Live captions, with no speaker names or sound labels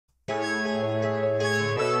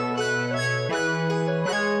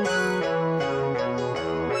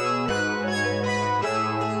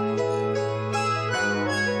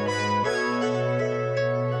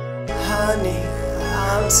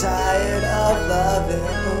tired of loving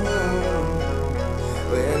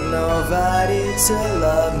with nobody to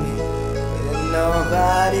love me, with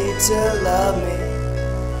nobody to love me.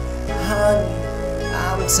 Honey,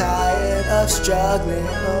 I'm tired of struggling.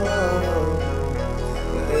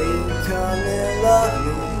 Will you come and love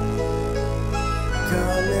me?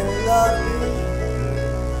 Come and love me.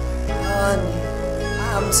 Honey,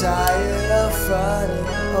 I'm tired of fronting.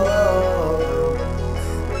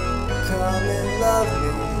 Come and love me.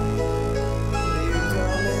 Will you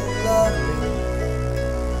come and love me?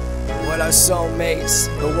 What are soulmates,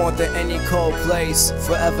 the warmth in any cold place,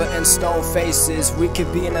 forever in stone faces. We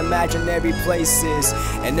could be in imaginary places,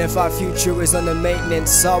 and if our future is under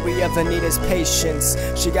maintenance, all we ever need is patience.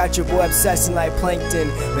 She got your boy obsessing like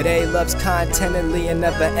plankton, but A loves contentedly and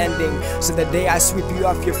never ending. So the day I sweep you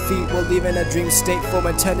off your feet, we'll leave in a dream state for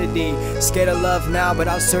eternity. Scared of love now, but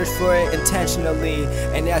I'll search for it intentionally,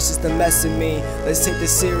 and that's just the mess in me. Let's take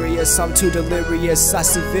this serious, I'm too delirious. I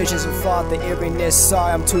see visions and fall the eeriness.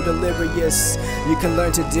 Sorry, I'm too delirious. You can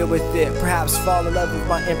learn to deal with it, perhaps fall in love with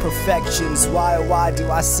my imperfections. Why do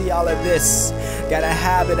I see all of this? Got a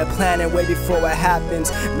habit of planning way before it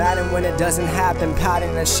happens, mad and when it doesn't happen,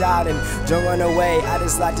 pouting and shouting. Don't run away, I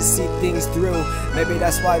just like to see things through. Maybe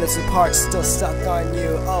that's why there's a part still stuck on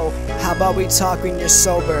you. Oh, how about we talk when you're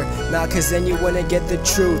sober? Nah, cause then you wouldn't get the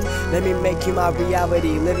truth. Let me make you my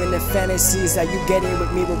reality. Living in fantasies that you getting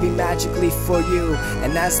with me will be magically for you,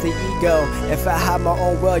 and that's the ego. If I had my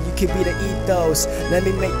own world, you could be the ethos. Let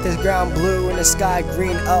me make the ground blue and the sky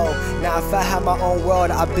green. Oh, now if I had my own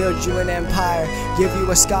world, I'd build you an empire, give you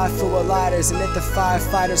a sky full of lighters, and if the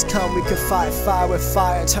firefighters come, we could fight fire with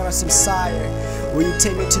fire, turn on some sire. Will you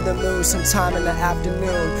take me to the moon sometime in the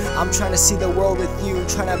afternoon? I'm trying to see the world with you,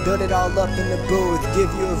 trying to build it all up in the booth,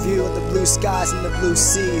 give you a view of the blue skies and the blue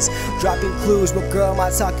seas, dropping clues. What girl am I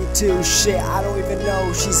talking to? Shit, I don't even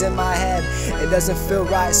know, she's in my head. It doesn't feel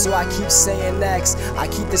right, so I keep saying next. I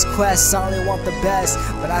keep this quest, I only want the best,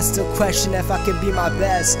 but I still question if I can be my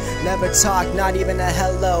best. Never talk, not even a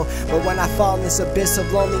hello, but when I fall in this abyss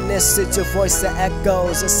of loneliness, it's your voice that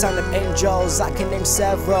echoes, a sound of angels. I can name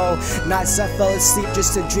several nights I fell asleep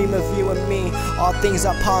just to dream of you and me. All things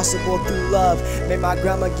are possible through love. May my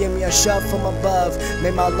grandma give me a shove from above.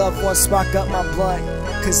 May my loved ones spark up my blunt,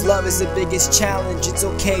 cause love is the biggest challenge. It's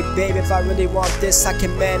okay, babe, if I really want this, I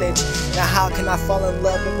can manage. Now how can I fall in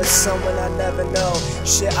love with someone I never know?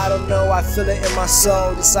 Shit, I don't know, I feel it in my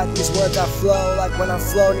soul. Just like these words I flow, like when I'm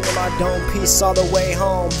floating in my dome piece all the way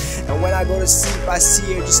home. And when I go to sleep, I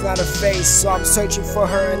see her, just not her face. So I'm searching for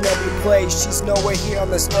her in every place. She's nowhere here on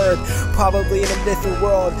this earth, probably in a different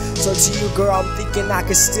world. So to you, girl, I'm thinking I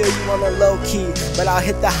could steal you on the low key, but I'll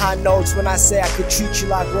hit the high notes when I say I could treat you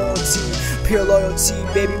like royalty. Pure loyalty,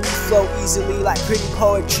 baby, we flow easily like pretty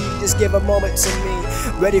poetry. Just give a moment to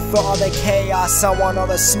me, ready for all the chaos. I want all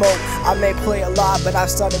the smoke. I may play a lot, but I've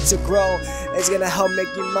started to grow. It's gonna help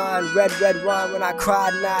make you mine. Red wine when I cry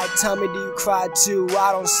at night. Tell me, do you cry too?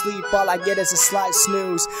 I don't sleep, all I get is a slight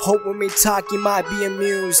snooze. Hope when we talk you might be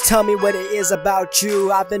amused. Tell me what it is about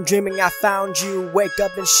you. I've been dreaming I found you. Wake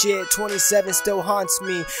up and shit, 27 still haunts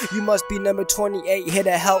me. You must be number 28 here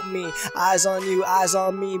to help me. Eyes on you, eyes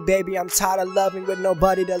on me, baby. I'm tired of loving with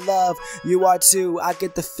nobody to love. You are too, I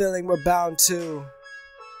get the feeling we're bound to.